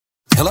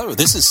Hello,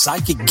 this is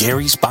Psychic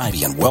Gary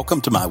Spivey, and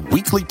welcome to my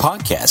weekly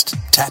podcast,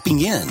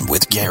 Tapping In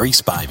with Gary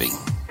Spivey.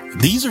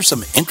 These are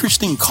some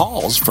interesting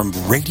calls from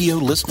radio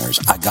listeners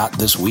I got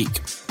this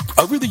week.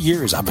 Over the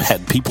years, I've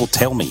had people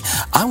tell me,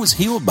 I was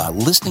healed by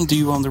listening to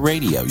you on the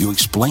radio. You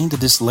explained to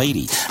this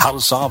lady how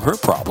to solve her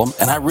problem,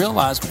 and I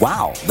realized,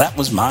 wow, that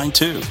was mine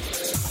too.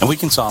 And we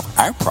can solve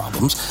our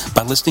problems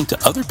by listening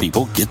to other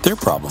people get their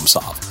problem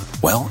solved.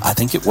 Well, I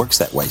think it works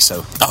that way,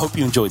 so I hope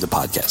you enjoyed the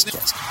podcast.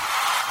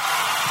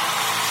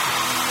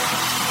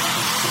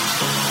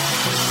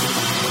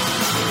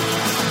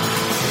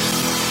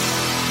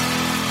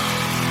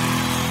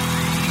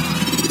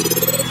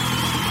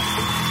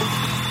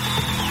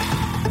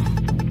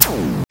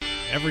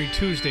 Every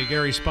Tuesday,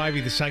 Gary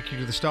Spivey, the Psychic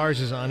of the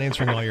Stars, is on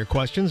answering all your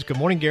questions. Good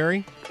morning,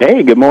 Gary.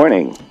 Hey, good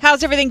morning.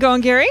 How's everything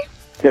going, Gary?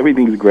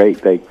 Everything's great,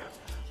 thanks.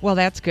 Well,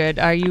 that's good.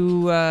 Are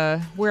you,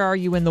 where are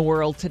you in the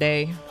world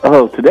today?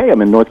 Oh, today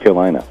I'm in North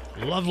Carolina.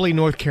 Lovely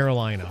North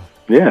Carolina.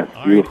 Yeah,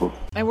 beautiful. Right.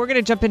 And we're going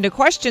to jump into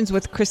questions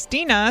with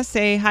Christina.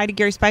 Say hi to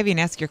Gary Spivey and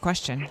ask your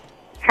question.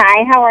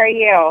 Hi, how are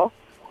you?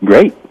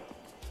 Great.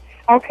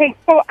 Okay,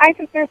 so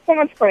there's so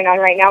much going on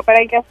right now, but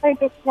I guess I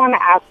just want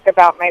to ask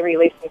about my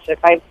relationship.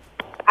 I've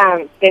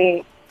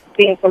been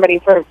seeing somebody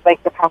for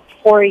like the past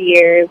 4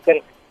 years, and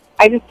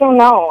I just don't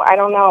know. I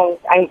don't know.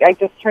 I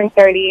just turned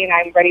 30, and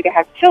I'm ready to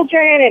have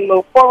children and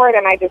move forward,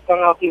 and I just don't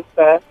know if he's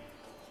the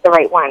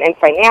right one. And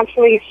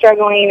financially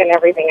struggling and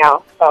everything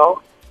else.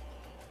 So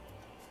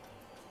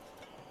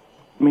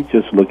let me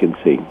just look and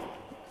see.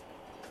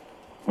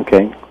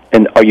 Okay.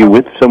 And are you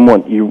with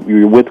someone?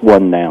 You're with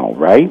one now,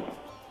 right?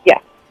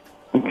 Yes.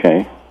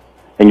 Okay.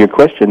 And your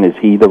question is,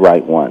 he the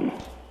right one?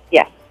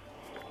 Yes.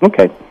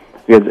 Okay.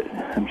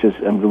 Because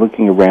I'm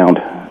looking around.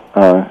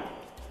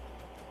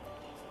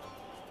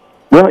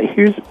 Well,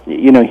 here's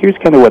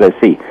kind of what I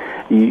see.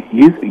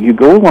 You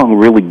go along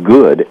really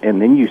good,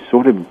 and then you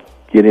sort of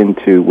get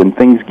into, when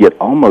things get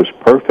almost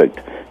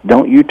perfect,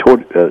 don't you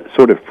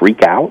sort of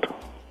freak out?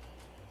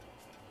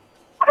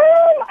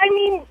 I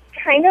mean,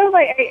 kind of.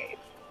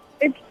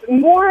 It's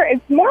more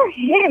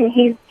him.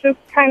 He's just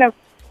kind of.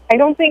 I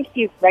don't think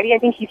he's ready. I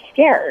think he's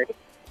scared.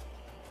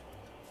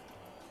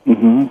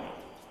 Mm-hmm.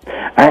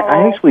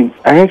 I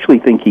actually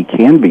think he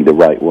can be the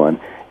right one,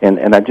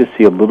 and I just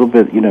see a little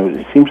bit.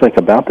 It seems like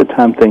about the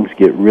time things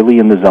get really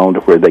in the zone to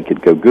where they could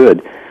go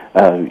good,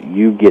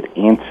 you get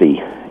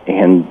antsy,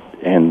 and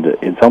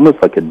it's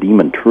almost like a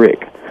demon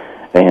trick,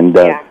 and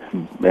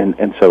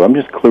so I'm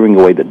just clearing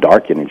away the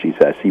dark energies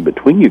I see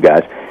between you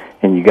guys,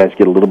 and you guys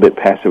get a little bit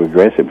passive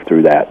aggressive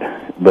through that.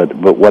 But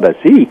what I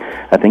see,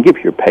 I think if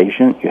you're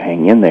patient, you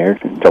hang in there,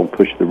 and don't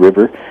push the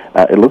river,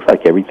 it looks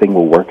like everything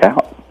will work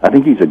out. I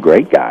think he's a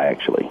great guy,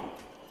 actually.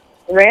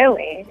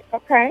 Really?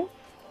 Okay.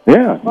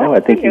 Yeah. Well, no,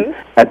 I think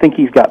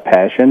he's got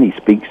passion. He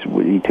speaks.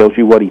 He tells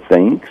you what he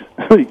thinks.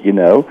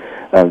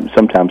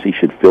 Sometimes he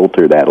should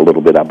filter that a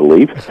little bit, I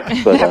believe.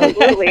 But,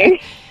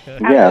 absolutely.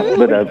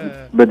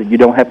 Yeah, but you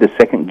don't have to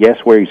second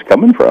guess where he's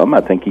coming from. I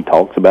think he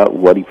talks about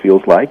what he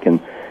feels like, and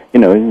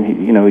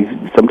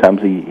he's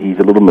sometimes he's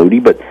a little moody,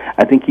 but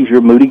I think he's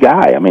your moody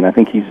guy. I mean, I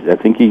think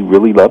he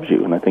really loves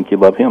you, and I think you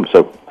love him.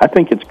 So I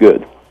think it's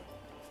good.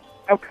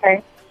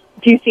 Okay.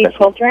 Do you see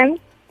children?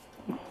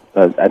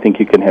 I think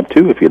you can have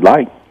two if you'd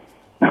like.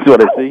 That's what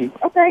I see.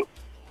 Okay.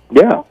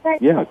 Yeah, okay.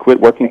 Yeah.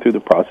 Quit working through the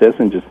process,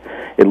 and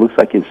it looks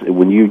like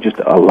when you just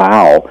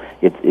allow,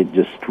 it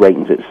just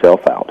straightens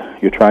itself out.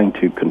 You're trying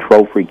to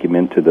control freak him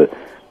into the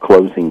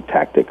closing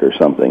tactic or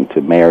something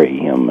to marry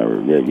him, or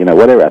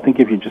whatever. I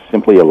think if you just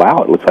simply allow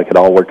it looks like it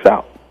all works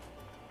out.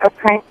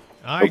 Okay.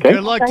 All right. Okay?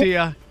 Good luck to you.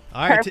 All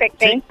right. Perfect.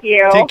 Thank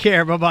you. Take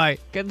care. Bye-bye.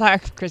 Good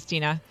luck,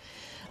 Christina.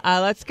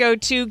 Let's go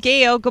to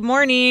Gail. Good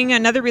morning.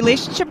 Another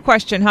relationship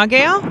question, huh,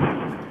 Gail?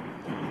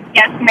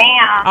 Yes,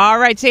 ma'am. All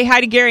right. Say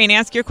hi to Gary and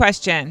ask your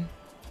question.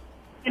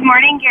 Good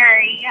morning,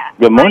 Gary.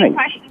 Good morning.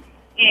 My question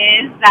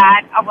is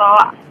that,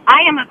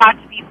 I am about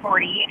to be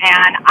 40,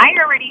 and I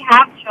already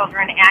have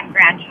children and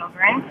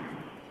grandchildren,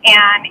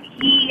 and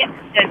he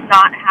does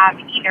not have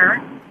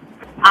either.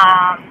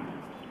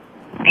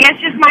 I guess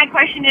just my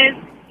question is,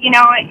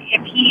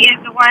 if he is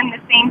the one, the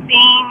same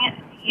thing,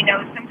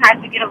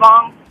 sometimes we get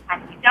along,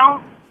 sometimes we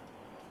don't.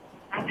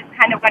 I'm just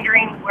kind of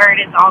wondering where it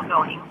is all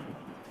going.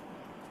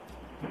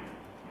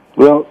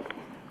 Well,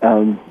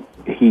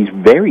 he's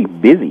very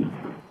busy.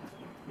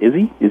 Is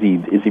he? Is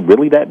he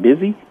really that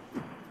busy?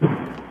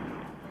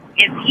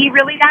 Is he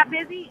really that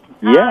busy?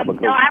 Yeah,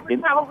 because no, I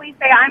would probably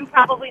say I'm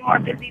probably more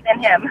busy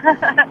than him.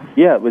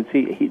 Yeah, but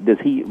see,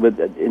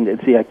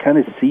 I kind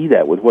of see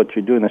that with what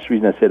you're doing. That's the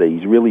reason I said that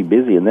he's really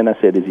busy. And then I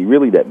said, is he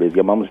really that busy?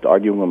 I'm almost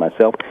arguing with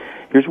myself.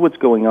 Here's what's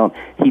going on.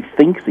 He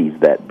thinks he's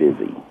that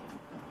busy.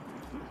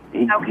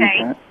 He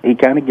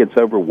kind of gets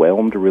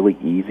overwhelmed really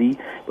easy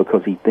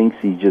because he thinks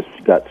he's just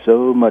got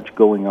so much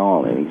going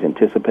on, and he's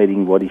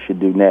anticipating what he should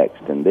do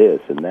next, and this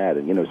and that,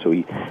 and so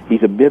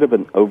he's a bit of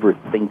an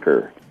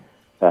overthinker,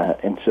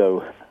 and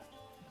so,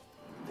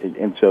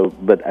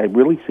 but I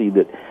really see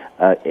that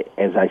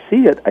as I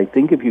see it, I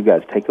think if you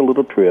guys take a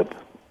little trip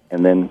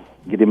and then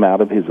get him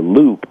out of his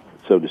loop,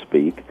 so to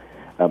speak,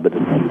 but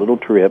a little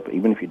trip,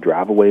 even if you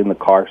drive away in the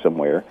car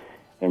somewhere,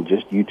 and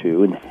just you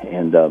two,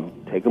 and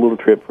take a little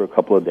trip for a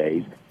couple of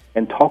days,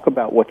 and talk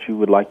about what you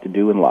would like to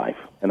do in life.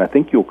 And I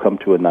think you'll come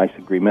to a nice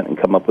agreement and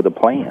come up with a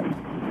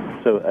plan.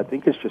 So I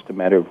think it's just a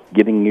matter of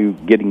getting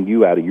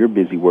you out of your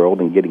busy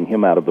world and getting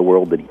him out of the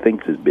world that he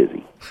thinks is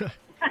busy.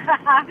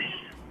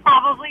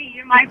 Probably,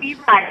 you might be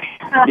right.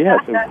 Yeah,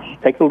 so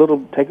take a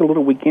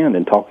little weekend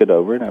and talk it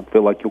over, and I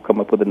feel like you'll come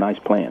up with a nice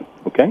plan.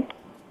 Okay?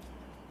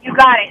 You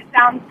got it.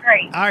 Sounds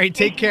great. All right,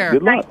 take care.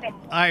 Good luck. All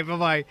right,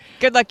 bye-bye.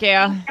 Good luck,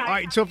 Gail. All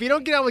right, so if you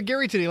don't get out with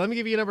Gary today, let me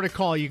give you a number to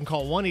call. You can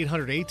call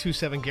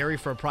 1-800-827-GARY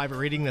for a private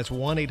reading. That's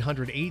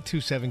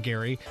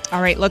 1-800-827-GARY.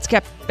 All right, let's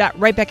get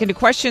right back into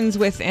questions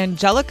with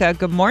Angelica.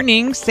 Good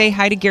morning. Say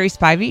hi to Gary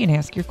Spivey and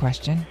ask your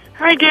question.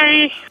 Hi,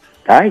 Gary.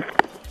 Hi.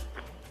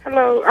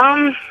 Hello.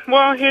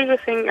 Well, here's the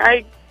thing.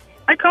 I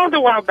called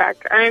a while back.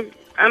 I'm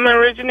an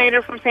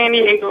originator from San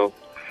Diego.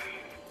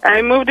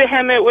 I moved to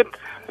Hemet with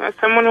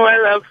someone who I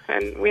love,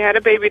 and we had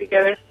a baby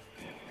together.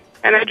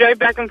 And I drive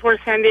back and forth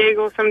San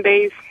Diego some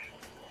days,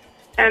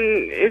 and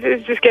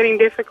it's just getting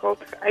difficult.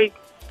 And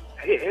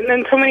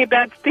then so many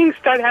bad things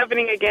start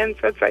happening again,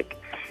 so it's like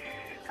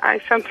I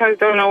sometimes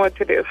don't know what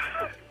to do.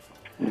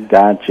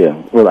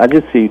 Gotcha. Well, I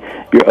just see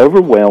you're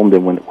overwhelmed,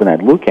 and when I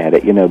look at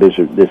it, there's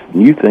this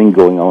new thing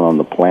going on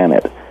the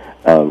planet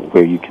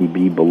where you can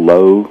be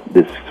below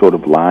this sort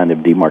of line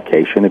of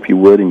demarcation, if you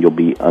would, and you'll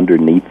be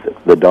underneath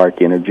the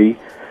dark energy,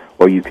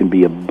 or you can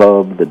be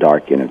above the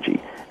dark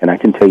energy. And I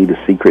can tell you the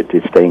secret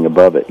to staying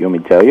above it. You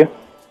want me to tell you?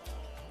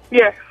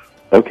 Yeah.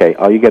 Okay,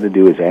 all you got to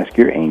do is ask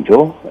your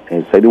angel,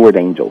 and say the word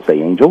angel. Say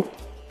angel.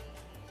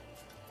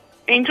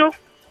 Angel?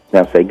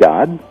 Now say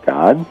God.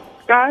 God.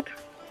 God?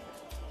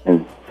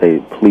 And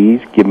say,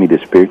 please give me the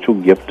spiritual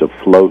gift to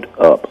float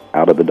up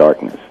out of the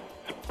darkness.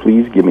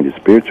 Please give me the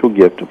spiritual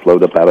gift to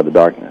float up out of the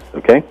darkness.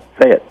 Okay?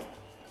 Say it.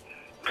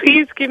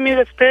 Please give me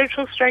the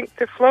spiritual strength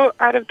to float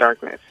out of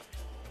darkness.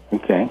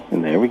 Okay,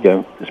 and there we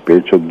go. The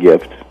spiritual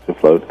gift to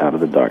float out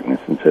of the darkness.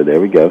 And so there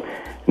we go.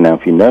 Now,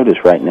 if you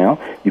notice right now,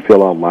 you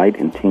feel all light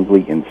and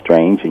tingly and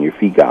strange, and your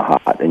feet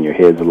got hot, and your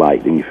head's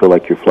light, and you feel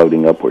like you're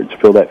floating upwards.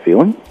 Feel that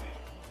feeling?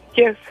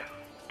 Yes.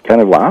 Kind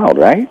of wild,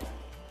 right?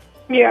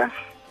 Yeah.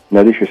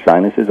 Notice your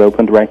sinuses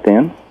opened right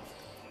then?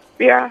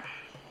 Yeah.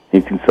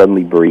 You can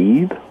suddenly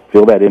breathe.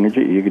 Feel that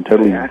energy. You can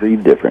totally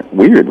breathe different.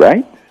 Weird,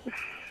 right?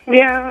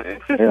 Yeah.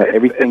 It's just,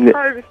 everything it's that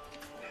hard.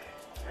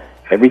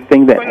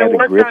 everything that When had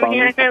a grip on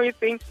here you, and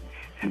everything.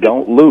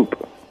 don't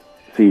loop.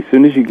 See, as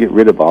soon as you get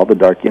rid of all the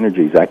dark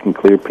energies, I can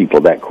clear people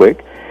that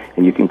quick,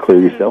 and you can clear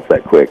yourself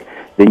that quick.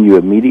 Then you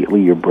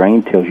immediately, your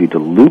brain tells you to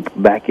loop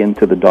back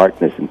into the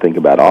darkness and think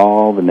about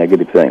all the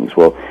negative things.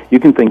 Well, you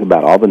can think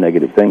about all the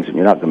negative things, and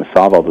you're not going to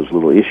solve all those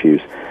little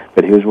issues.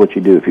 But here's what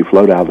you do. If you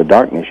float out of the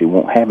darkness, you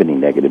won't have any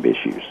negative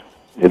issues.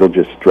 It'll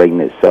just straighten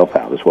itself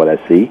out, is what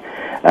I see.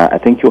 I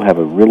think you'll have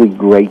a really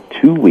great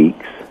 2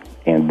 weeks,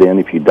 and then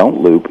if you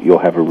don't loop, you'll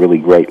have a really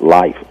great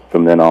life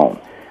from then on.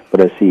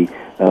 But I see,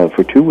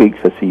 for 2 weeks,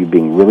 I see you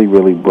being really,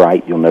 really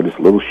bright. You'll notice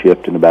a little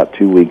shift in about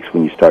 2 weeks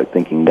when you start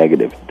thinking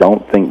negative.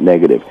 Don't think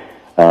negative.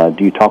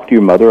 Do you talk to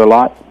your mother a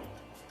lot?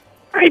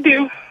 I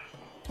do.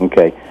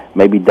 Okay,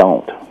 maybe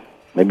don't.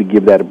 Maybe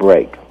give that a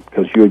break,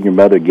 because you and your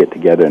mother get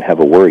together and have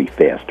a worry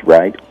fest,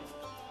 right?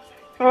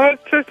 Well,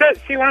 it's just that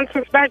she wants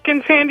us back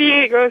in San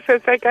Diego, so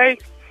it's like I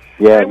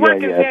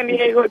work in San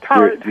Diego. It's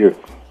hard.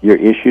 Your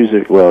issues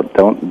are, well,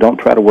 don't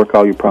try to work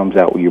all your problems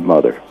out with your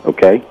mother,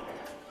 okay?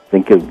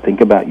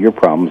 Think about your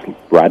problems,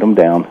 write them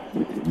down,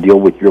 deal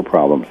with your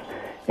problems,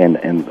 and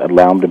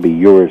allow them to be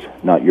yours,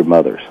 not your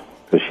mother's,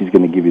 because she's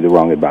going to give you the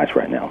wrong advice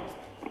right now.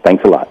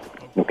 Thanks a lot,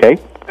 okay?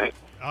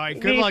 All right,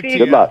 good luck to you.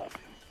 Good luck.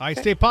 All right,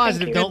 stay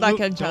positive. Don't luck,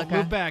 loop. Angelica. Don't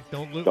loop back.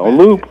 Don't loop. Don't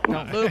back. loop.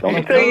 Don't loop.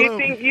 loop. So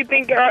you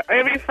think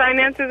every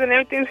finances and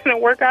everything's going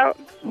to work out?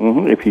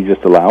 If you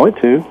just allow it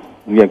to.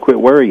 You got to quit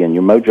worrying.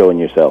 You're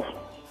mojoing yourself.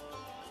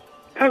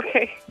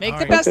 Okay. Make All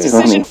the right. best Okay,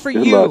 decision honey. for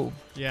Good you. luck.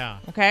 Yeah.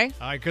 Okay?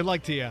 All right, good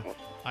luck to you. All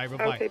right,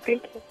 bye-bye. Okay,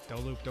 thank you.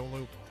 Don't loop. Don't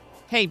loop.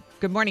 Hey,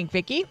 good morning,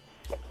 Vicki.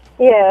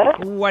 Yeah.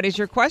 What is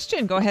your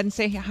question? Go ahead and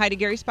say hi to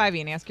Gary Spivey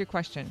and ask your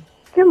question.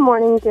 Good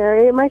morning,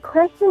 Gary. My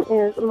question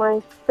is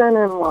my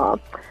son-in-law.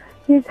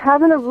 He's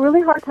having a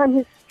really hard time.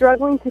 He's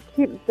struggling to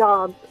keep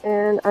jobs,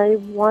 and I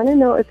want to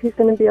know if he's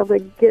going to be able to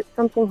get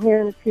something here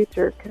in the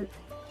future, because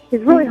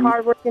he's really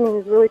hardworking and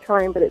he's really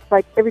trying, but it's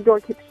like every door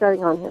keeps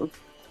shutting on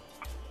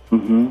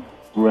him.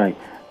 Right.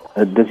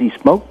 Does he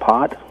smoke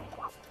pot?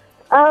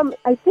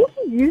 I think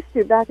he used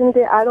to back in the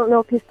day. I don't know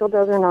if he still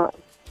does or not.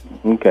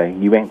 Okay,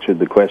 you answered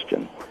the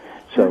question.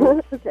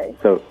 So, Okay.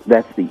 so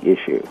that's the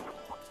issue.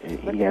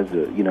 He has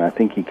I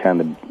think he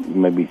kind of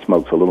maybe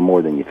smokes a little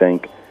more than you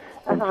think.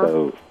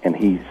 And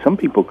some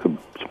people could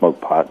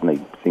smoke pot and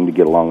they seem to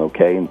get along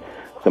okay, and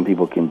some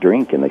people can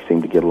drink and they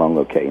seem to get along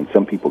okay, and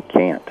some people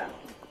can't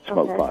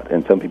smoke pot,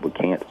 and some people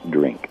can't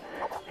drink.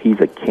 He's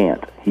a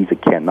can't. He's a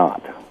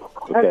cannot.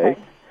 Okay?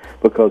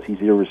 Because he's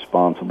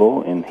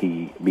irresponsible and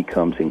he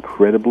becomes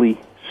incredibly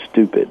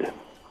stupid.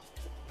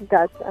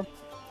 Gotcha.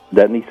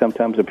 Doesn't he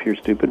sometimes appear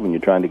stupid when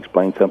you're trying to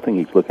explain something?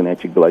 He's looking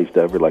at you glazed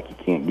over like you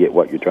can't get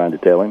what you're trying to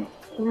tell him?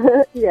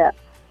 Yeah.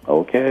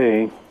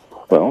 Okay.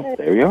 Well,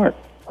 there you are.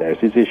 There's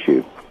his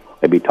issue.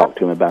 Maybe talk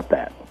to him about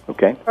that,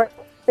 okay? All right.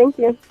 Thank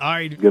you. All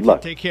right. Good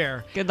luck. Take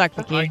care. Good luck,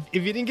 Vicky. All right,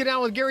 if you didn't get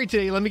out with Gary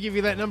today, let me give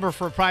you that number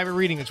for a private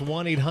reading. It's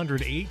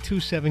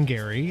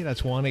 1-800-827-GARY.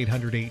 That's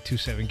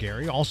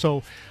 1-800-827-GARY.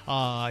 Also,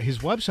 his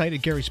website at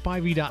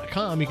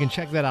GarySpivey.com. You can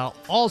check that out.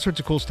 All sorts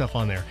of cool stuff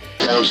on there.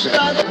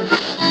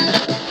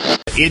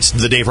 It's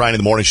the Dave Ryan in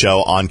the Morning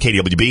Show on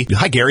KWB.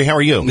 Hi, Gary. How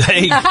are you?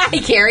 Hey. Hi,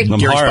 Gary. I'm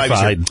Gary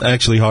horrified.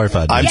 Actually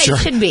horrified. I'm yeah, sure.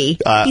 He should be.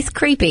 He's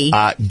creepy.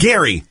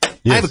 Gary,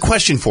 Yes. I have a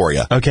question for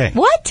you. Okay.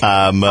 What?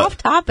 Off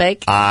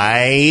topic.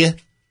 I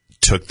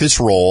took this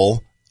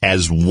role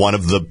as one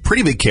of the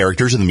pretty big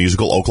characters in the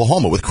musical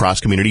Oklahoma with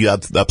cross-community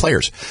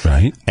players.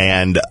 Right.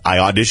 And I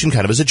auditioned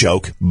kind of as a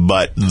joke,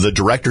 but the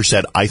director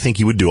said, I think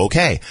you would do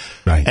okay.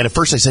 Right. And at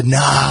first I said,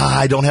 nah,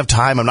 I don't have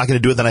time. I'm not going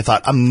to do it. Then I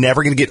thought, I'm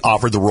never going to get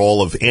offered the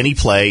role of any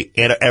play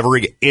ever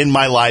in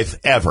my life,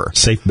 ever.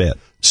 Safe bet.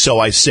 So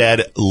I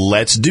said,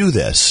 let's do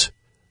this.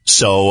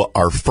 So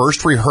our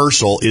first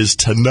rehearsal is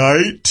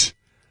tonight.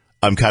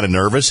 I'm kind of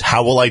nervous.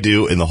 How will I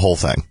do in the whole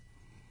thing?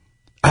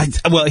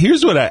 Well,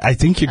 here's what I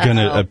think you're going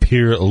to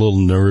appear a little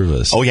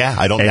nervous. Oh, yeah.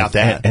 I don't doubt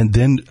that. And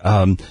then,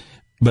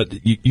 but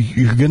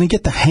you're going to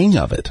get the hang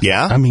of it.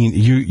 Yeah? I mean,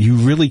 you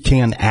really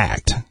can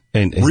act.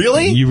 And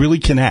Really? You really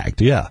can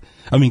act, yeah.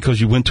 I mean,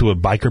 because you went to a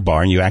biker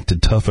bar and you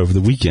acted tough over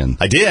the weekend.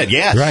 I did,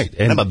 yes. Right.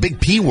 And I'm a big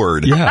P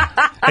word. Yeah.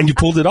 And you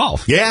pulled it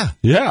off. Yeah.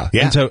 Yeah.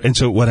 Yeah. And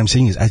so what I'm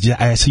saying is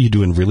I see you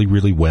doing really,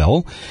 really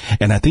well.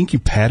 And I think you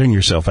pattern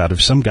yourself out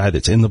of some guy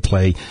that's in the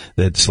play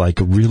that's like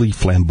really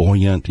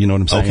flamboyant. You know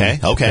what I'm saying?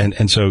 Okay.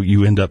 And so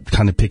you end up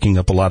kind of picking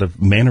up a lot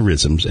of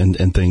mannerisms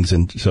and things.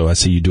 And so I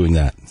see you doing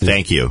that.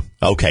 Thank you.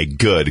 Okay,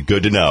 good.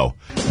 Good to know.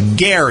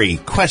 Gary,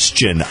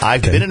 question.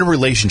 I've been in a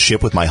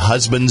relationship with my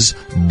husband's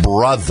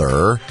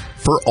brother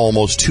for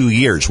almost 2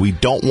 years. We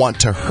don't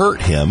want to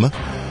hurt him,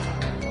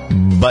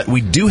 but we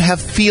do have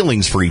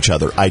feelings for each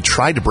other. I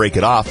tried to break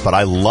it off, but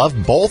I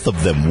love both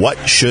of them.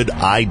 What should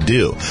I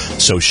do?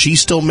 So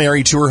she's still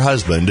married to her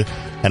husband,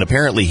 and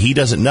apparently he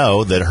doesn't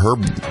know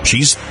that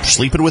she's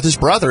sleeping with his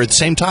brother at the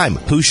same time.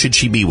 Who should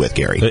she be with,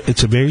 Gary?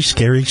 It's a very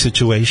scary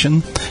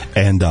situation,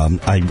 and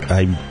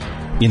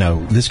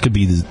this could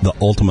be the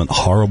ultimate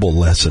horrible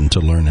lesson to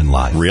learn in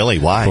life. Really?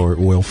 Why?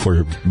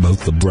 For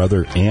both the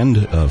brother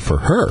and for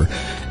her,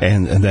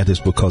 and that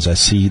is because I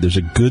see there's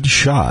a good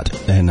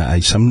shot, and I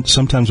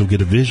sometimes will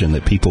get a vision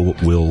that people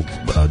will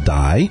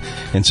die,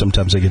 and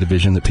sometimes I get a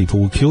vision that people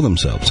will kill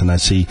themselves. And I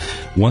see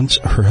once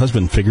her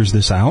husband figures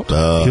this out,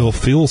 he'll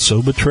feel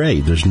so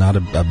betrayed. There's not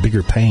a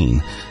bigger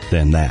pain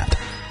than that.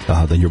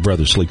 Than your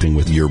brother sleeping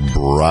with your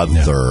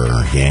brother.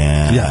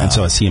 Yeah. Yeah, and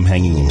so I see him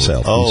hanging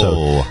himself.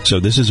 Oh. So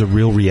this is a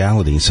real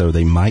reality. So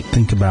they might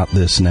think about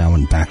this now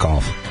and back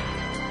off.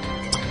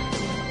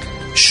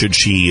 Should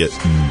she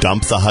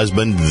dump the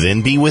husband,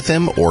 then be with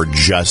him, or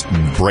just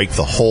break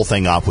the whole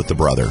thing off with the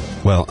brother?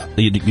 Well,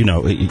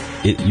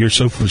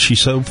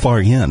 she's so far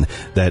in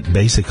that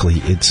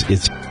basically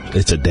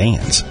it's a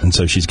dance, and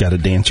so she's got to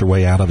dance her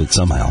way out of it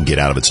somehow. Get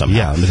out of it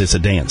somehow. Yeah, but it's a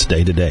dance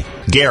day to day.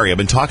 Gary, I've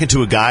been talking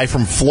to a guy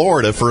from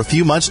Florida for a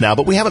few months now,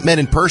 but we haven't met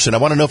in person. I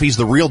want to know if he's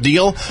the real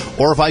deal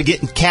or if I'm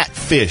getting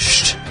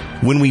catfished.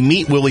 When we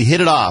meet, will we hit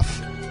it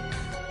off?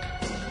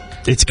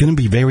 It's going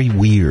to be very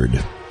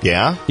weird.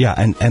 Yeah? Yeah,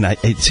 and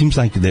it seems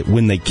like that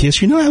when they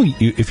kiss, you know how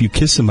if you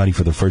kiss somebody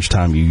for the first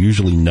time, you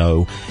usually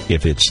know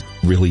if it's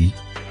really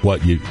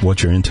what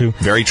you're into.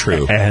 Very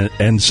true.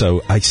 And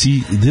so I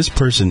see this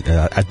person,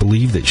 I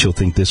believe that she'll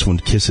think this one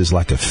kisses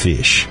like a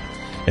fish.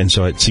 And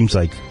so it seems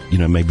like,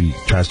 maybe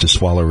tries to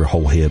swallow her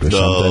whole head or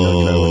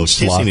something.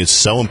 Kissing is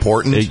so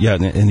important. Yeah,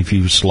 and if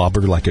you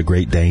slobber like a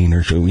Great Dane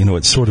or so,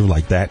 it's sort of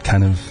like that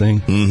kind of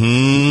thing.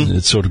 Mm-hmm.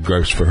 It's sort of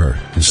gross for her.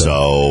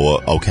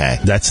 So okay.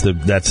 That's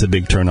the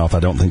big turnoff. I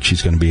don't think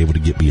she's going to be able to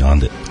get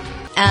beyond it.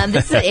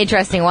 This is an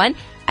interesting one.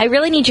 I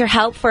really need your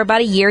help. For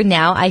about a year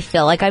now, I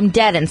feel like I'm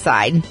dead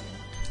inside.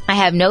 I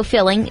have no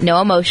feeling, no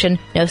emotion,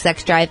 no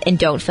sex drive, and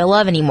don't feel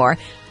love anymore.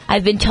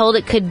 I've been told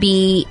it could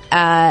be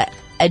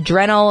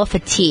adrenal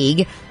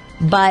fatigue,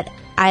 but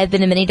I've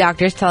been to many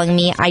doctors telling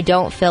me I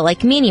don't feel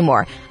like me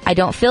anymore. I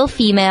don't feel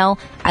female.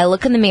 I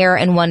look in the mirror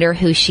and wonder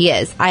who she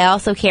is. I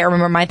also can't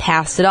remember my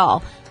past at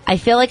all. I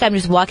feel like I'm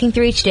just walking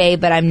through each day,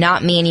 but I'm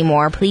not me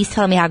anymore. Please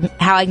tell me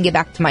how I can get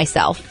back to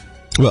myself.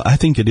 Well, I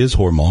think it is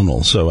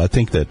hormonal. So I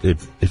think that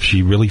if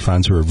she really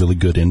finds her a really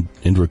good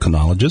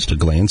endocrinologist, a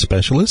gland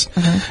specialist,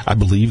 I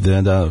believe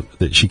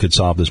that she could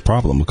solve this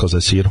problem, because I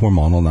see it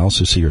hormonal, and I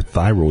also see her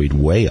thyroid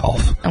way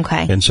off.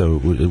 Okay. And so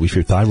if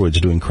your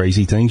thyroid's doing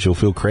crazy things, you'll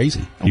feel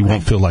crazy. Okay. You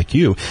won't feel like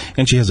you.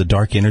 And she has a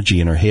dark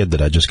energy in her head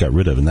that I just got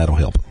rid of, and that'll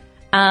help.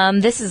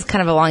 This is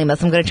kind of a long email,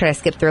 so I'm going to try to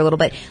skip through a little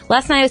bit.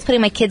 Last night I was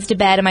putting my kids to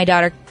bed, and my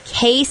daughter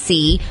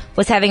Casey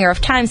was having a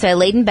rough time, so I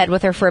laid in bed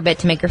with her for a bit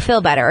to make her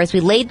feel better. As we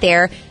laid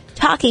there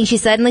talking, she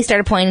suddenly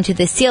started pointing to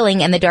the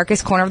ceiling in the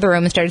darkest corner of the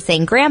room and started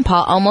saying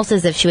Grandpa, almost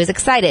as if she was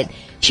excited.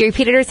 She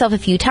repeated herself a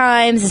few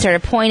times and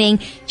started pointing.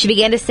 She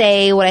began to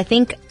say what I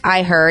think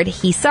I heard,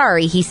 he's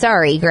sorry,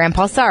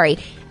 Grandpa, sorry.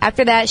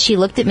 After that, she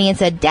looked at me and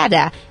said,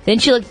 Dada. Then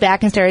she looked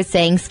back and started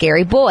saying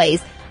scary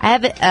boys. I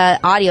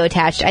have audio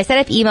attached. I set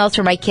up emails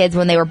for my kids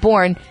when they were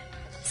born,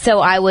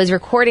 so I was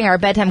recording our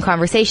bedtime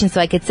conversation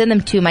so I could send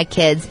them to my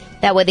kids.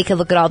 That way they could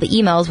look at all the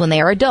emails when they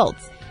are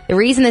adults. The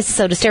reason this is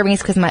so disturbing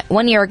is because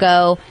 1 year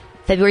ago,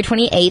 February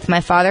 28th, my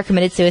father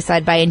committed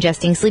suicide by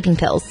ingesting sleeping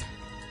pills.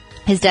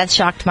 His death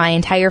shocked my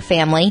entire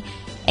family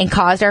and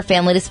caused our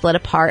family to split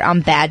apart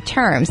on bad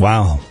terms.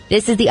 Wow.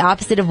 This is the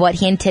opposite of what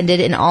he intended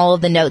in all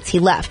of the notes he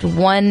left.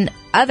 One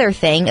other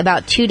thing,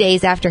 about 2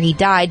 days after he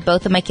died,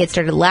 both of my kids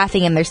started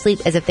laughing in their sleep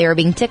as if they were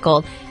being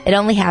tickled. It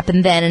only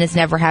happened then and it's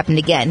never happened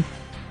again.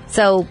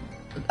 So,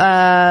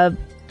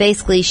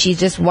 basically, she's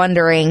just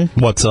wondering,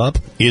 what's up?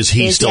 Is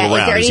he still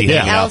around? Is there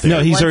anything else no,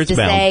 he he's wants to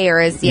earthbound. say, or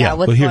is, what's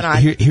well, going on?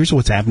 Here's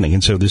what's happening.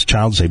 And so this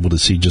child's able to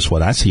see just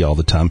what I see all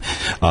the time.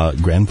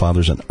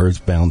 Grandfather's an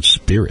earthbound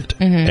spirit.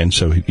 Mm-hmm. And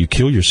so you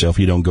kill yourself,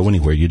 you don't go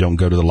anywhere. You don't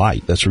go to the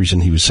light. That's the reason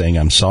he was saying,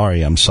 I'm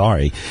sorry.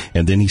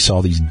 And then he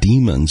saw these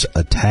demons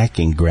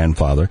attacking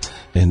grandfather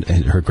and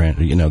her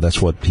that's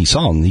what he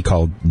saw. And he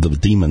called the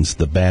demons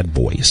the bad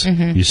boys.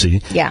 Mm-hmm. You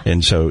see? Yeah.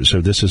 And so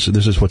this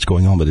is what's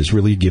going on. But it's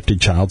really a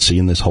gifted child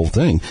seeing this whole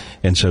thing.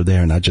 And so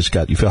there, and I just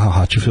got, you feel how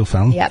hot you feel,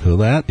 Fallon? Yep. Feel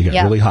that? You got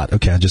Yep. really hot.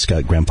 Okay, I just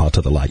got Grandpa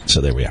to the light. So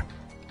there we are.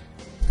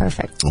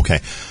 Perfect. Okay.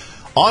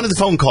 On to the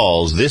phone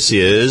calls. This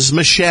is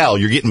Michelle.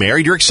 You're getting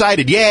married. You're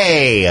excited.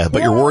 Yay!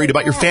 But you're worried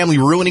about your family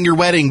ruining your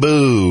wedding.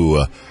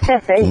 Boo.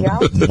 There you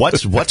go.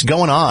 What's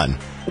going on?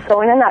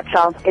 So in a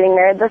nutshell, getting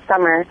married this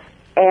summer,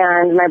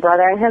 and my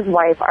brother and his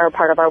wife are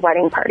part of our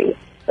wedding party.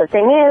 The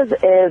thing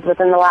is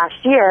within the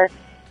last year,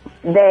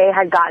 they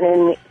had gotten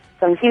in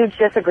some huge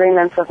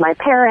disagreements with my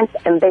parents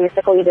and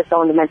basically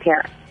disowned my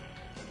parents.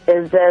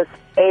 Is this,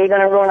 A,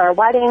 going to ruin our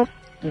wedding?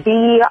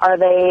 B, are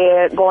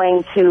they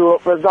going to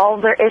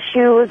resolve their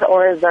issues,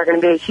 or is there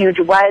going to be a huge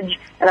wedge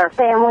in our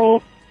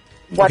family?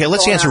 Okay,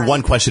 let's answer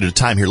one question at a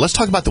time here. Let's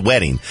talk about the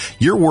wedding.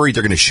 You're worried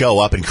they're going to show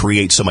up and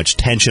create so much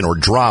tension or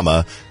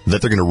drama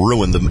that they're going to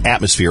ruin the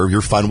atmosphere of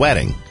your fun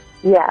wedding.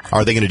 Yeah.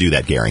 Are they going to do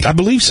that, Gary? I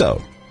believe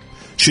so.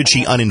 Should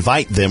she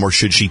uninvite them, or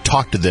should she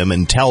talk to them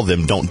and tell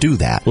them don't do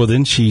that? Well,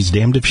 then she's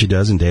damned if she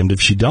does and damned if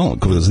she don't,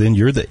 because then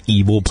you're the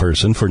evil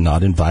person for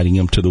not inviting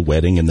them to the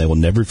wedding, and they will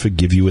never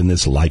forgive you in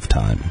this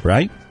lifetime,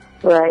 right?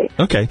 Right.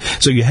 Okay,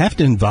 so you have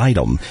to invite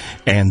them,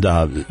 and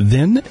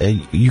then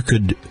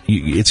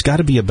it's got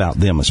to be about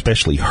them,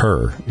 especially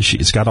her.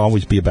 It's got to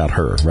always be about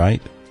her,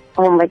 right?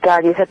 Oh, my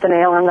God, you hit the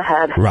nail on the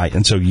head. Right,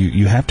 and so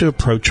you have to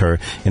approach her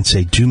and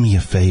say, do me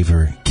a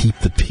favor, keep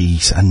the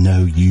peace. I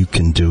know you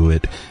can do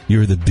it.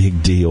 You're the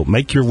big deal.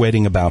 Make your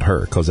wedding about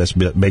her, because that's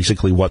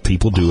basically what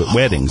people do at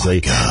weddings.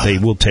 They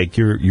will take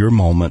your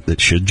moment that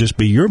should just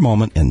be your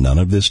moment and none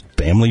of this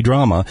family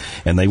drama,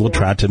 and they will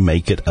try to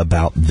make it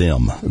about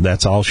them.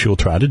 That's all she'll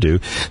try to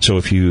do. So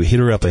if you hit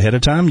her up ahead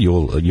of time,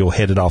 you'll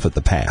head it off at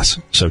the pass.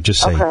 So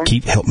just say,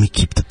 help me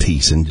keep the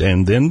peace, and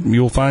then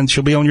you'll find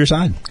she'll be on your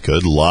side.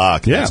 Good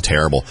luck. Yeah. That's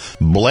terrible.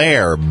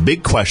 Blair,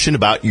 big question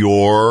about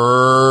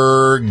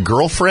your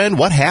girlfriend.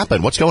 What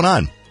happened? What's going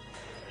on?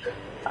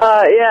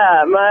 I've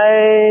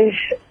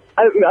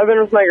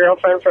been with my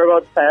girlfriend for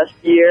about the past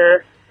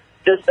year,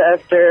 just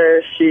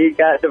after she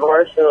got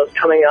divorced and was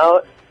coming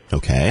out.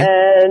 Okay.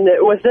 And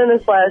within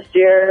this last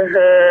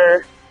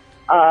year,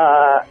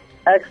 her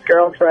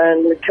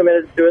ex-girlfriend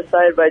committed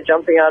suicide by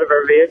jumping out of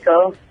her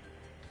vehicle.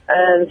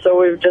 And so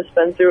we've just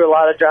been through a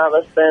lot of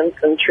drama since,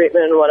 and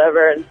treatment and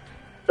whatever. And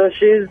so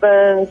she's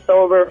been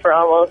sober for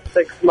almost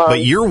 6 months.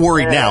 But you're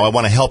worried now. I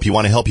want to help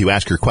you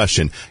ask your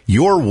question.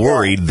 You're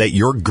worried that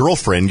your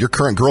girlfriend, your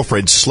current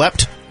girlfriend,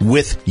 slept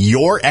with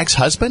your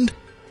ex-husband?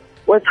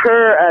 With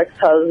her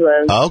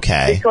ex-husband.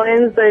 Okay. She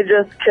claims they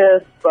just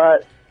kissed,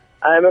 but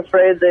I'm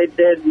afraid they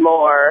did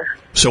more.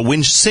 So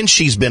since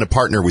she's been a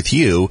partner with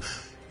you,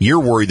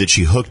 you're worried that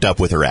she hooked up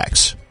with her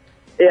ex?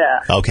 Yeah.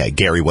 Okay,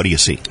 Gary, what do you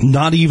see?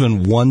 Not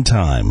even one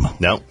time.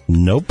 No.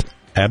 Nope.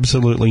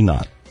 Absolutely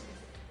not.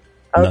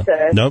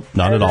 Okay. Nope,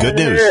 not at all. Good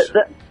news.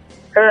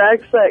 Her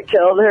ex that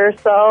killed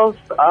herself,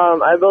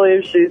 I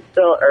believe she's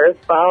still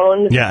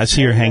earthbound. Yeah, I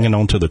see her hanging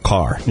onto the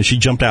car. And she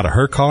jumped out of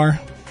her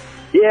car?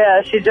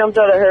 Yeah, she jumped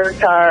out of her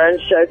car,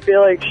 and I feel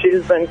like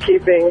she's been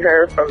keeping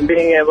her from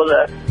being able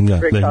to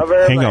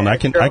recover. Hang on, I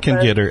can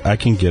get her. I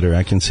can get her.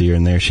 I can see her,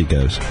 and there she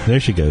goes.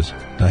 There she goes.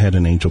 I had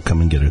an angel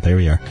come and get her. There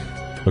we are.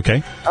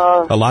 Okay?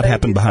 A lot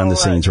happened behind the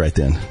scenes right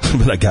then,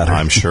 but I got her.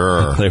 I'm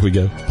sure. There we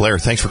go. Blair,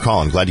 thanks for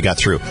calling. Glad you got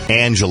through.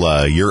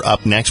 Angela, you're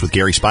up next with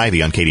Gary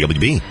Spivey on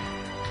KDWB.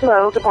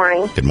 Hello, good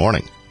morning. Good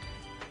morning.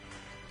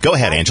 Go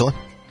ahead, Angela.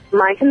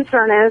 My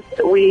concern is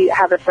we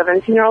have a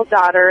 17-year-old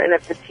daughter and a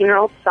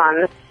 15-year-old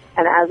son,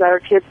 and as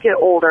our kids get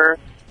older,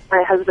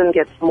 my husband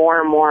gets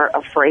more and more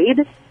afraid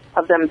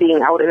of them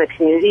being out in the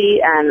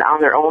community and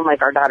on their own.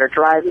 Like, our daughter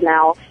drives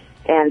now,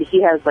 and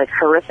he has, like,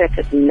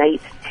 horrific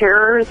night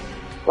terrors.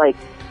 Like,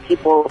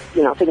 people,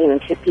 thinking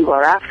that people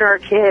are after our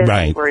kids.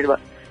 Right. He's worried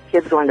about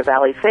kids going to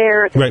Valley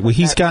Fair. Right. Well,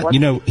 he's got,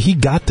 he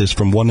got this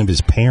from one of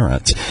his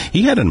parents.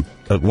 He had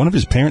one of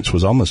his parents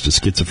was almost a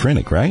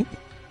schizophrenic, right?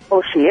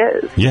 Oh, she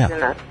is.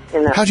 Yeah.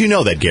 How'd you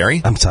know that,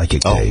 Gary? I'm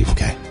psychic, Dave.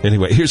 Okay.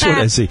 Anyway, here's what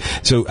I see.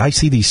 So I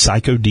see these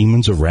psycho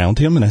demons around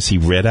him, and I see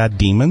red-eyed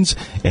demons,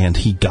 and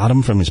he got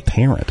them from his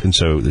parent. And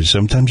so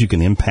sometimes you can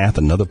empath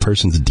another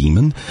person's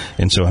demon,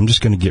 and so I'm just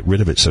going to get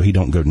rid of it so he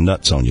don't go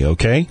nuts on you,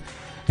 okay?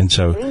 And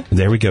so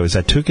there we go. As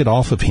I took it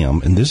off of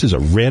him, and this is a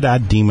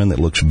red-eyed demon that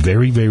looks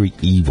very, very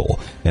evil,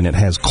 and it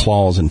has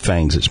claws and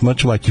fangs. It's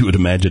much like you would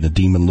imagine a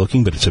demon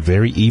looking, but it's a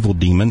very evil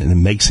demon, and it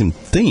makes him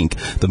think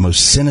the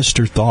most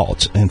sinister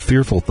thoughts and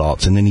fearful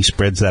thoughts, and then he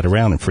spreads that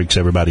around and freaks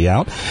everybody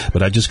out.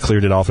 But I just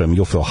cleared it off of him.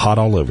 You'll feel hot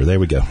all over. There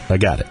we go. I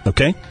got it.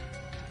 Okay?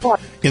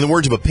 In the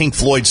words of a Pink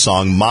Floyd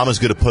song, Mama's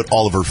going to put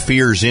all of her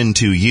fears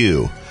into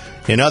you.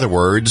 In other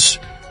words,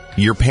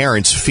 your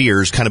parents'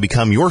 fears kind of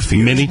become your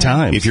fears. Many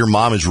times. If your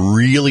mom is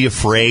really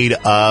afraid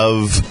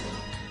of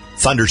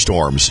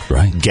thunderstorms,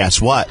 right?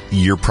 Guess what?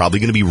 You're probably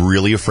going to be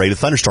really afraid of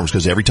thunderstorms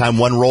because every time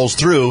one rolls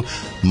through,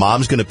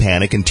 mom's going to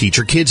panic and teach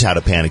her kids how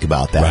to panic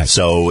about that. Right.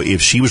 So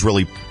if she was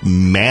really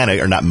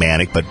manic, or not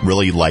manic, but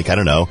really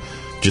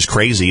just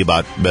crazy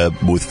about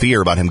with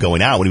fear about him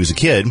going out when he was a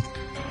kid,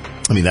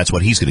 I mean, that's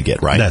what he's going to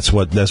get, right? That's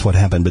what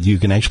happened. But you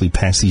can actually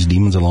pass these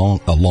demons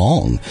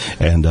along,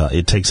 and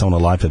it takes on a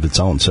life of its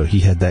own. So he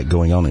had that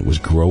going on. It was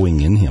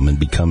growing in him,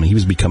 and he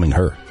was becoming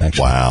her.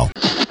 Actually, wow.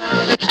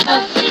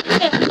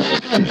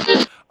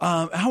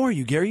 How are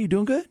you, Gary? You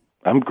doing good?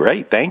 I'm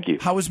great, thank you.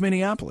 How was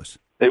Minneapolis?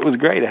 It was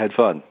great. I had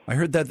fun. I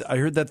heard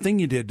that thing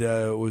you did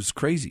was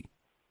crazy.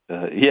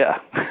 Yeah,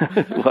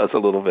 it was a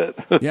little bit.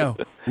 Yeah,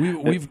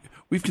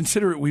 we've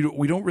considered it.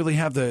 We don't really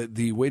have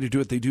the way to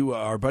do it. They do.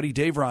 Our buddy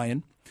Dave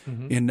Ryan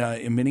in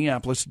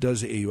Minneapolis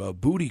does a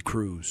booty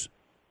cruise.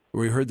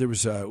 We heard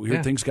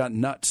things got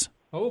nuts.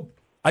 Oh.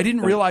 I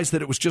didn't realize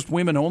that it was just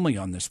women only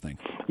on this thing.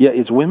 Yeah,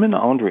 it's women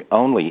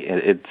only.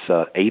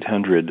 It's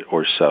 800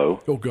 or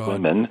so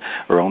women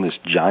are on this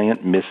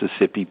giant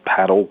Mississippi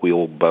paddle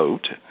wheel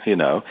boat,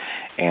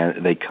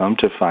 and they come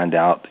to find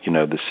out,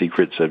 the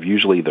secrets of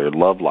usually their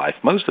love life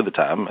most of the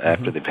time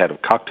after they've had a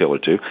cocktail or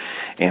two.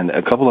 And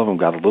a couple of them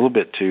got a little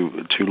bit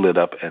too lit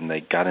up, and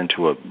they got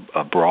into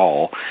a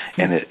brawl,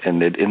 and it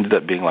ended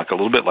up being like a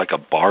little bit like a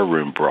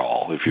barroom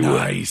brawl, if you will.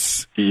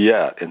 Nice.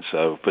 Yeah, and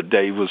so, but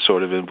Dave was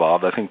sort of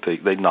involved. I think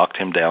they knocked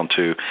him down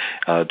too.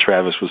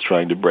 Travis was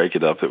trying to break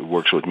it up. That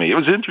works with me. It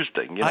was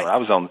interesting. I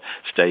was on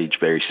stage,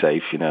 very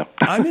safe.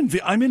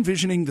 I'm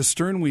envisioning the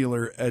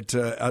sternwheeler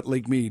at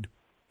Lake Mead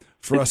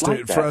for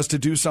us to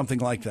do something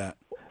like that.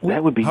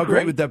 That would be How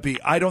great would that be?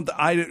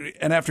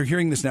 And after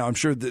hearing this now, I'm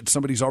sure that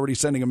somebody's already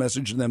sending a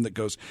message to them that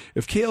goes,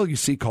 if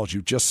KLUC calls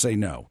you, just say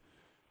no.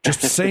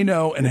 Just say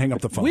no and hang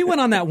up the phone. We went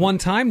on that one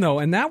time, though,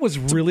 and that was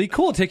really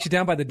cool. It takes you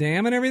down by the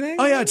dam and everything.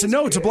 Oh, yeah, it's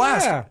a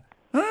blast. Yeah.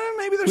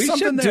 Maybe there's we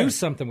something there. We should do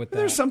something with that.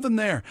 There's something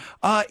there.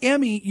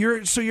 Emmy,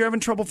 you're having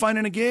trouble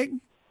finding a gig?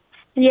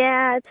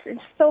 Yeah,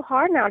 it's so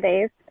hard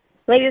nowadays.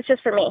 Maybe it's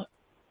just for me.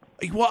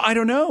 Well, I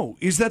don't know.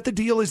 Is that the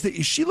deal? Is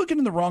she looking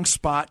in the wrong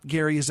spot,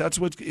 Gary? Is that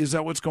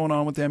what's going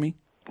on with Emmy?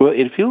 Well,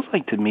 it feels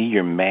like to me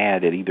you're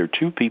mad at either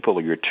two people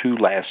or your two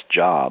last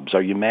jobs.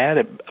 Are you mad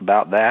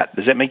about that?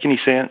 Does that make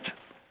any sense?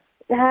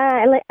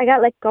 I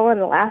got let go in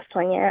the last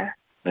one, yeah.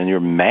 And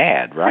you're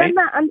mad, right?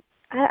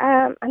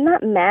 I'm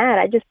not mad.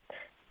 I just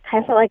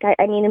kind of felt like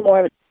I needed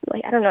more.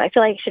 Like, I don't know. I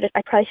feel like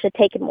I probably should have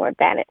taken more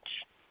advantage.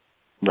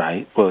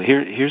 Right. Well,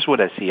 here's what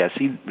I see. I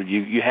see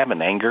you have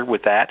an anger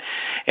with that,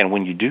 and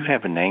when you do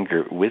have an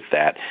anger with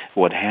that,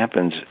 what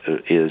happens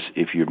is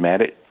if you're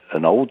mad at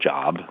an old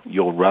job,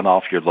 you'll run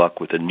off your luck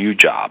with a new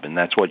job, and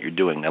that's what you're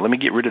doing. Now, let me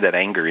get rid of that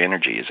anger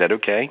energy. Is that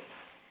okay?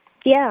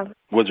 Yeah.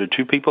 Was there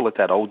two people at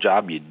that old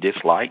job you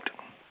disliked?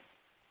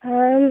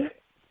 No,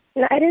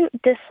 I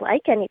didn't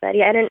dislike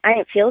anybody. I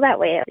didn't feel that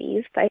way at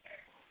least. I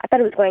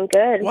thought it was going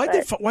good.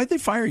 Why'd they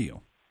fire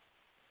you?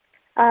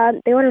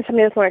 They wanted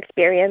somebody with more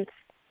experience.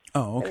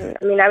 Oh, okay.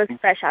 And, I was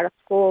fresh out of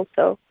school,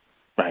 so.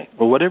 Right.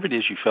 Well, whatever it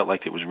is, you felt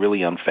like it was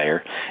really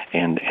unfair,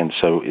 and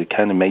so it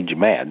kind of made you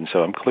mad. And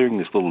so I'm clearing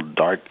this little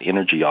dark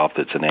energy off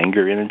that's an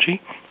anger energy,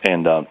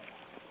 and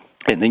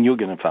then you're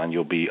going to find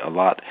you'll be a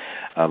lot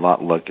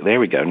lucky. There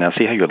we go. Now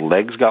see how your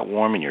legs got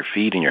warm and your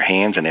feet and your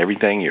hands and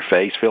everything, your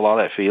face, feel all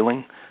that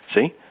feeling?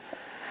 See?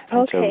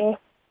 And okay.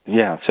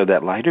 So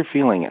that lighter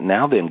feeling.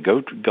 Now then,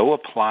 go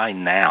apply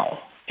now.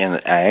 And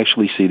I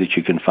actually see that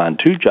you can find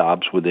 2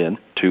 jobs within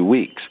 2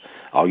 weeks.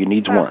 All you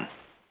need is one.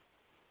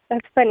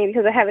 That's funny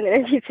because I have an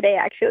interview today,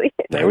 actually.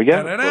 There we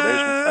go. Well,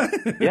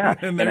 yeah,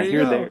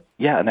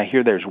 and I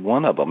hear there's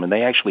one of them, and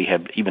they actually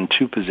have even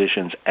 2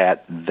 positions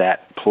at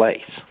that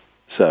place.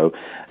 So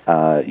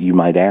you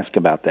might ask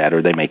about that,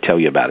 or they may tell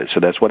you about it. So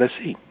that's what I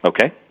see.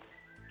 Okay.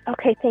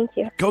 Okay, thank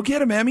you. Go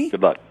get him, Emmy.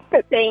 Good luck.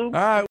 Thanks.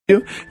 All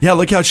right. Yeah,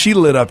 look how she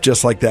lit up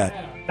just like that.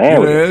 It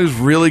was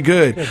really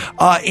good.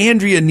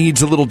 Andrea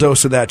needs a little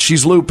dose of that.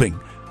 She's looping.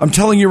 I'm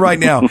telling you right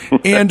now,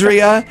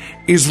 Andrea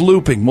is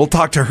looping. We'll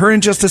talk to her in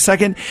just a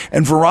second.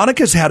 And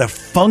Veronica's had a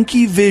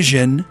funky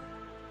vision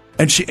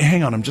And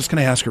hang on, I'm just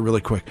going to ask her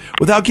really quick.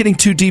 Without getting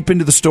too deep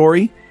into the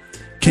story,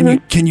 can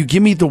you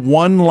give me the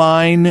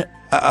one-line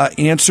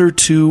answer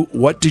to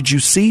what did you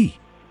see?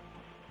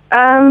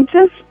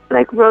 Just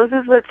like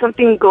roses with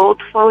something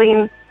gold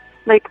falling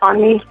like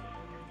on me.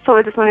 So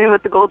I just wondering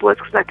what the gold was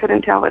because I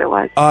couldn't tell what it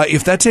was.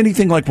 If that's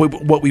anything like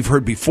what we've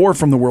heard before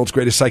from the world's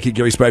greatest psychic,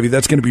 Gary Spivey,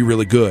 that's going to be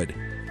really good.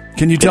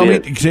 Can you tell me?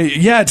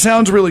 Yeah, it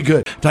sounds really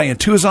good. Diane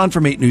Tuazon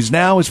from 8 News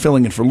Now is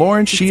filling in for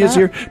Lauren. She is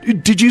here.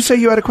 Did you say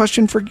you had a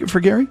question for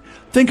Gary?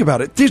 Think about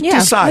it.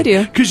 Decide. I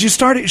do. Because she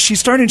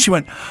started and she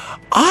went,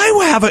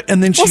 I have it.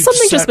 And then she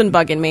something's just been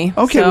bugging me.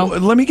 Okay, so. well,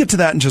 let me get to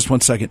that in just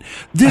one second.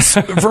 This,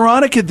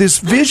 Veronica, this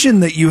vision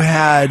that you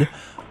had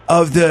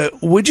of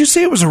would you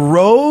say it was a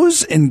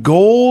rose and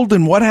gold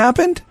and what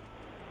happened?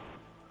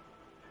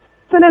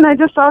 So then I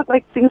just saw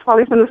like things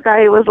falling from the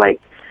sky. It was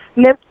like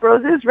nipped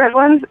roses, red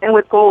ones, and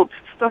with gold.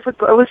 Stuff with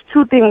gold. It was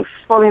 2 things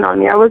falling on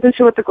me. I wasn't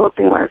sure what the gold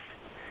thing was.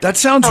 That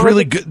sounds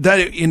really good.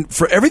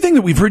 For everything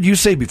that we've heard you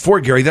say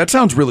before, Gary, that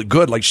sounds really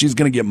good. Like she's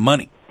going to get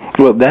money.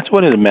 Well, that's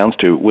what it amounts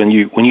to. When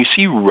you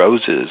see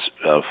roses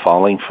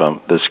falling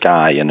from the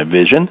sky in a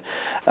vision,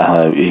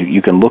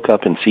 you can look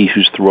up and see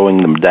who's throwing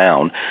them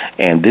down.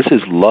 And this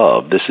is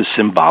love. This is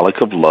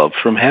symbolic of love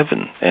from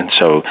heaven. And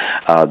so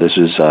this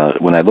is,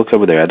 when I look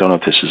over there, I don't know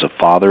if this is a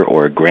father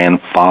or a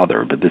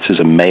grandfather, but this is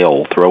a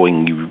male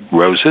throwing you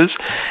roses.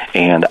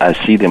 And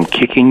I see them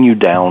kicking you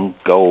down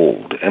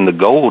gold. And the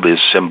gold is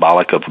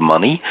symbolic of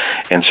money.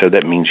 And so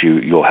that means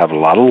you'll have a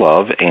lot of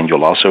love, and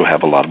you'll also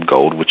have a lot of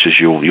gold, which is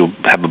you'll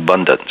have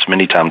abundance.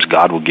 Many times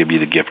God will give you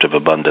the gift of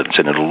abundance,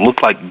 and it'll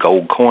look like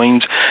gold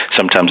coins.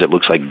 Sometimes it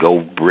looks like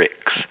gold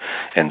bricks.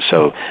 And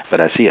so,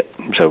 but I see it.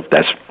 So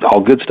that's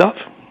all good stuff.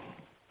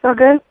 So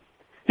good?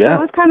 Yeah. It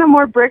was kind of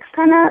more bricks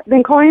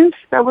than coins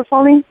that were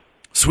falling.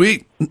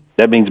 Sweet.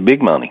 That means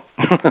big money.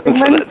 So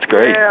that's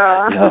great.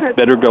 Yeah.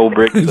 Better gold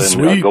bricks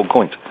than gold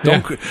coins.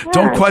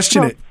 Don't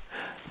question it.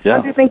 Yeah.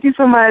 Okay, thank you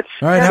so much.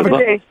 All right, have a good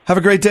day. Have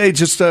a great day.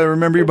 Just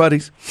remember your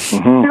buddies.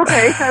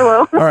 Okay, I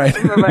will. All right.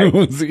 Bye-bye.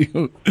 We'll see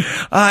you.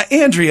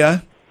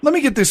 Andrea, let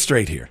me get this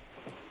straight here.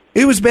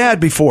 It was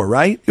bad before,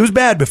 right? It was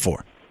bad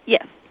before.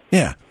 Yes.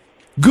 Yeah.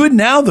 Good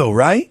now, though,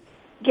 right?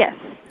 Yes.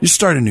 You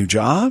start a new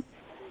job.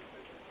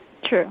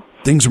 True.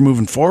 Things are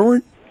moving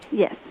forward.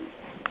 Yes.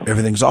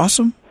 Everything's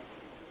awesome.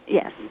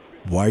 Yes.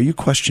 Why are you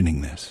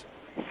questioning this?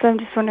 So I'm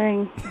just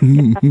wondering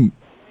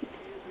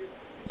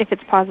if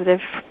it's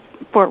positive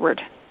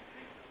forward.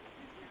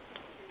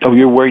 Oh,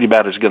 you're worried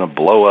about it's going to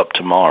blow up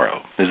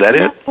tomorrow. Is that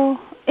it? Well,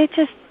 it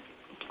just,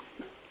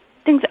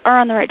 things are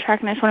on the right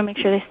track, and I just want to make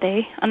sure they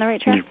stay on the right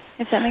track,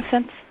 if that makes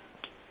sense.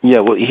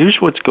 Yeah, well, here's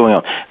what's going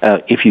on.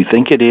 If you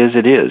think it is,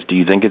 it is. Do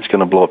you think it's going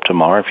to blow up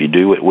tomorrow? If you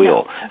do, it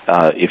will.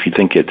 If you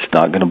think it's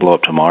not going to blow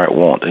up tomorrow, it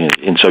won't.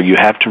 And so you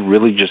have to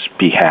really just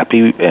be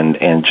happy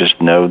and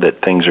just know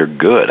that things are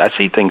good. I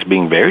see things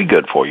being very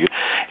good for you.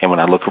 And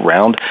when I look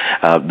around,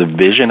 the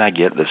vision I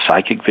get, the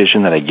psychic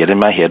vision that I get in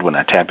my head when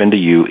I tap into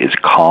you is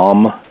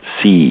calm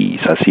seas.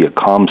 I see a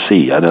calm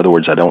sea. In other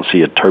words, I don't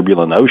see a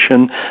turbulent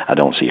ocean. I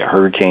don't see a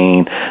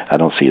hurricane. I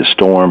don't see a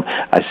storm.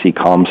 I see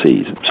calm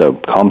seas. So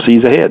calm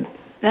seas ahead.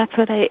 That's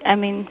what I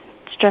mean,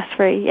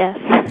 stress-free, yes.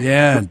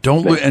 Yeah,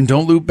 don't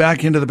loop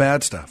back into the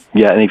bad stuff.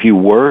 Yeah, and if you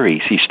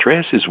worry, see,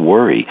 stress is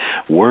worry.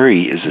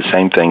 Worry is the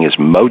same thing as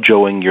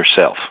mojoing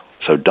yourself.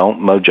 So don't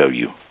mojo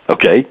you,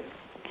 okay?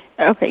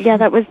 Okay, yeah,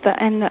 that was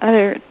and the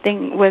other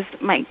thing was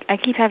I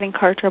keep having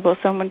car trouble,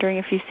 so I'm wondering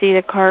if you see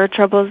the car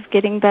troubles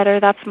getting better.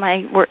 That's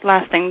my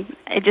last thing.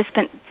 I just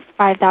spent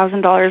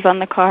 $5,000 on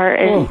the car,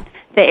 and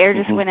the air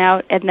just went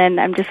out, and then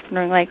I'm just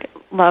wondering,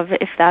 love,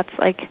 if that's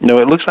No,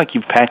 it looks like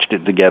you've patched it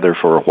together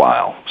for a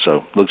while,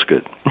 so looks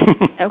good.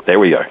 Okay. There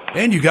we go.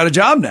 And you got a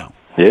job now.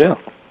 Yeah.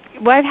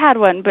 Well, I've had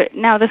one, but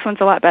now this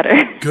one's a lot better.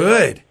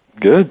 Good.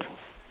 Good.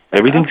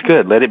 Everything's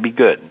good. Let it be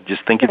good.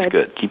 Just think it's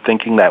good. Keep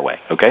thinking that way,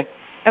 okay?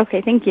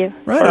 Okay, thank you.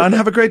 Right on.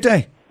 Have a great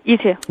day. You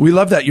too. We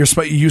love that.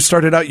 You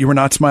started out, you were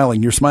not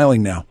smiling. You're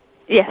smiling now.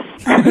 Yes.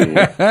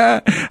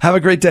 Have a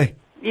great day.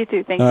 You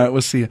too. Thank you. All right,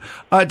 we'll see you.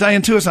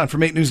 Diane Tuazon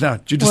from 8 News Now.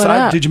 Did you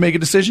decide? Did you make a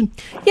decision?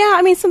 Yeah,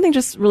 I mean, something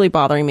just really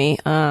bothering me.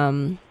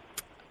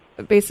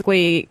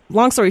 Basically,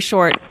 long story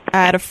short, I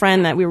had a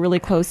friend that we were really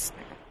close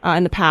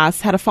in the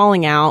past, had a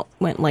falling out,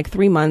 went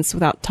 3 months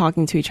without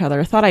talking to each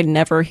other. Thought I'd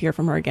never hear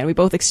from her again. We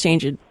both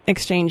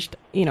exchanged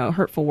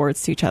hurtful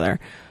words to each other.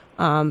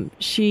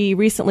 She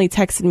recently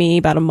texted me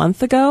about a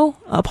month ago,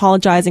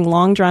 apologizing,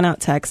 long drawn out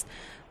text.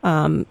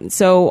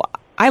 So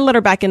I let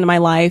her back into my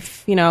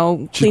life, She's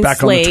clean back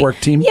slate. on the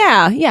twerk team?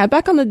 Yeah,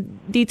 back on the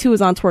D2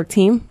 is on twerk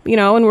team,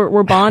 and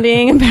we're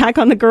bonding and back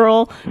on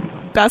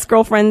the best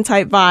girlfriend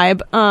type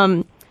vibe.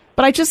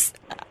 But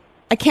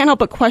I can't help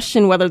but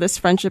question whether this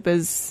friendship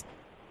is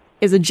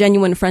a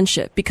genuine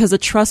friendship, because the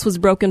trust was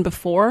broken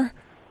before.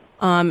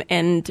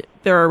 And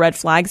there are red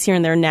flags here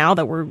and there now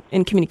that we're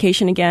in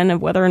communication again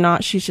of whether or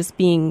not she's just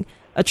being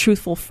a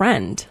truthful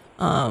friend.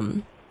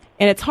 And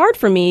it's hard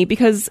for me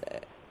because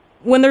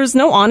when there's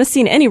no honesty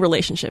in any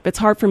relationship, it's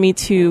hard for me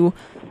to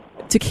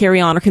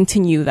carry on or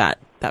continue that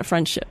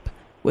friendship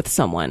with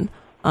someone.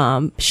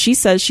 She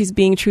says she's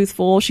being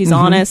truthful. She's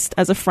honest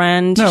as a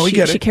friend. No, we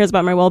get it. She cares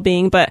about my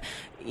well-being. But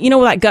you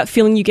know that gut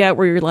feeling you get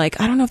where you're like,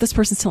 I don't know if this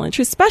person's telling the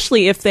truth,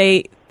 especially if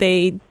they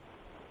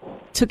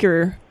took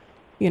your,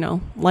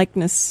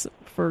 likeness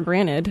for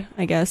granted,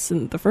 I guess,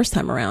 in the first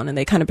time around, and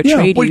they kind of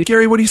betrayed you.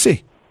 Gary, what do you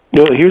see?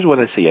 Here's what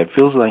I see. It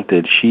feels like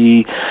that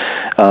she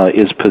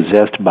is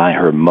possessed by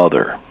her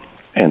mother.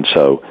 And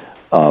so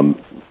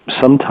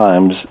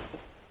sometimes,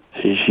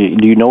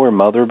 do you know her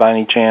mother by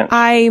any chance?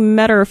 I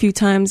met her a few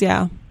times,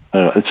 yeah.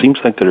 It seems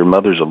like that her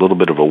mother's a little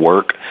bit of a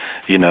work,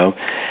 and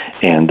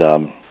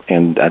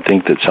I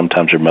think that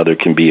sometimes her mother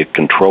can be a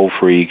control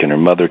freak, and her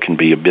mother can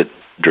be a bit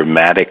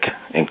dramatic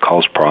and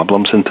cause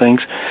problems and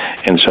things.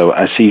 And so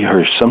I see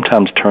her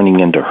sometimes turning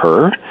into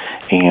her,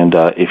 and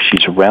if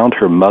she's around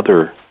her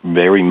mother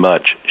very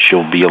much,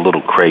 she'll be a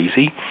little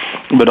crazy.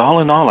 But all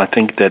in all, I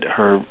think that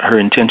her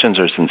intentions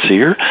are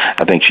sincere.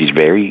 I think she's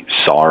very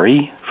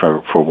sorry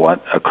for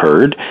what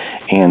occurred,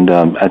 and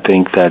I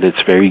think that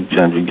it's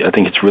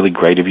really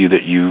great of you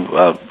that you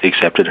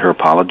accepted her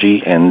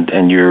apology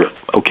and you're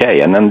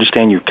okay. And I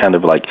understand you're kind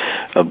of like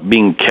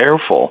being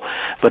careful,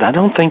 but I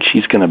don't think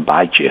she's going to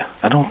bite you.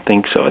 I don't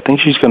think so. I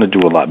think she's going to do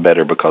a lot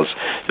better because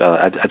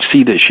I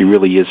see that she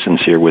really is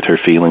sincere with her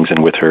feelings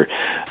and with her,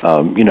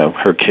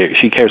 her care.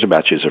 She cares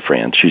about you as a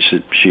friend.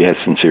 She has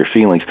sincere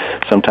feelings.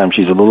 Sometimes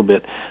she's a little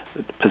bit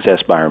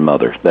possessed by her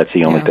mother. That's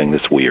the only thing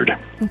that's weird.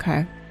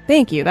 Okay.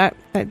 Thank you. That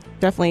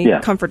definitely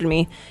comforted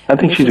me. I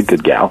think she's a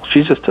good gal.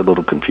 She's just a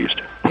little confused.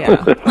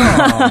 Yeah.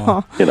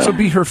 So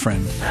be her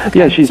friend.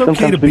 Yeah,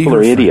 sometimes people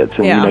are idiots,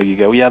 and you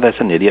go, that's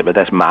an idiot, but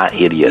that's my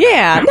idiot.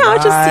 Yeah, no,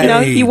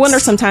 just you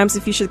wonder sometimes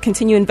if you should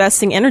continue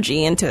investing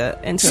energy into.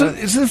 So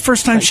is it the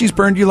first time she's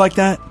burned you like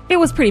that? It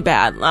was pretty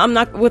bad. I'm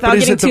not without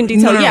getting too in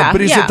detail. No,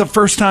 but is it the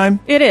first time?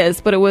 It is,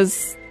 but it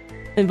was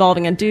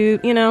involving a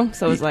dude,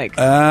 so it was like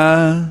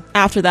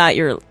after that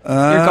your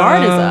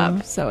guard is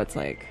up, so it's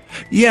like.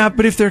 Yeah,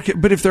 but if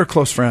they're a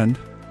close friend,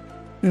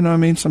 you know what I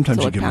mean?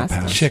 Sometimes you give them a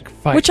pass. Chick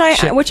fight. Which I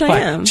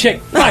am. Chick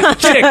fight.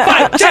 Chick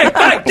fight. Chick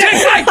fight.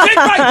 Chick fight. Chick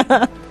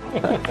fight.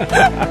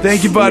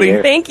 Thank you,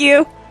 buddy. Thank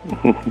you.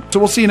 So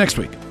we'll see you next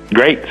week.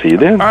 Great. See you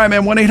then. All right,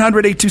 man.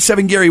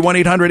 1-800-827-GARY.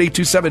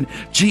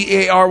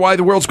 1-800-827-GARY.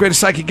 The world's greatest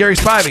psychic, Gary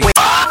Spivey.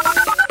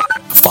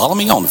 Follow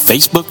me on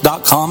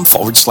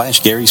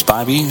Facebook.com/Gary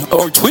Spivey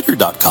or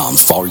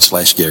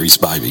Twitter.com/Gary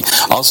Spivey.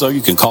 Also,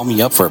 you can call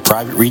me up for a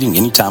private reading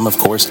anytime, of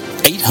course,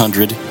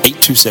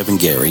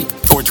 800-827-GARY.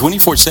 For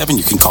 24/7,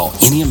 you can call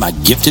any of my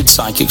gifted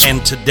psychics.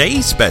 And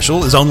today's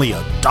special is only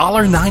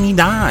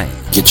 $1.99.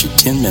 Get you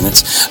 10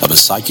 minutes of a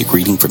psychic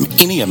reading from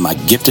any of my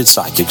gifted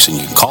psychics, and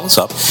you can call us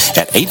up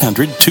at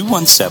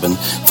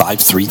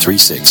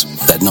 800-217-5336.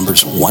 That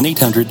number's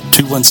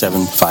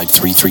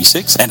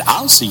 1-800-217-5336, and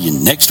I'll see you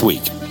next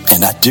week.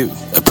 And I do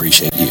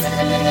appreciate you.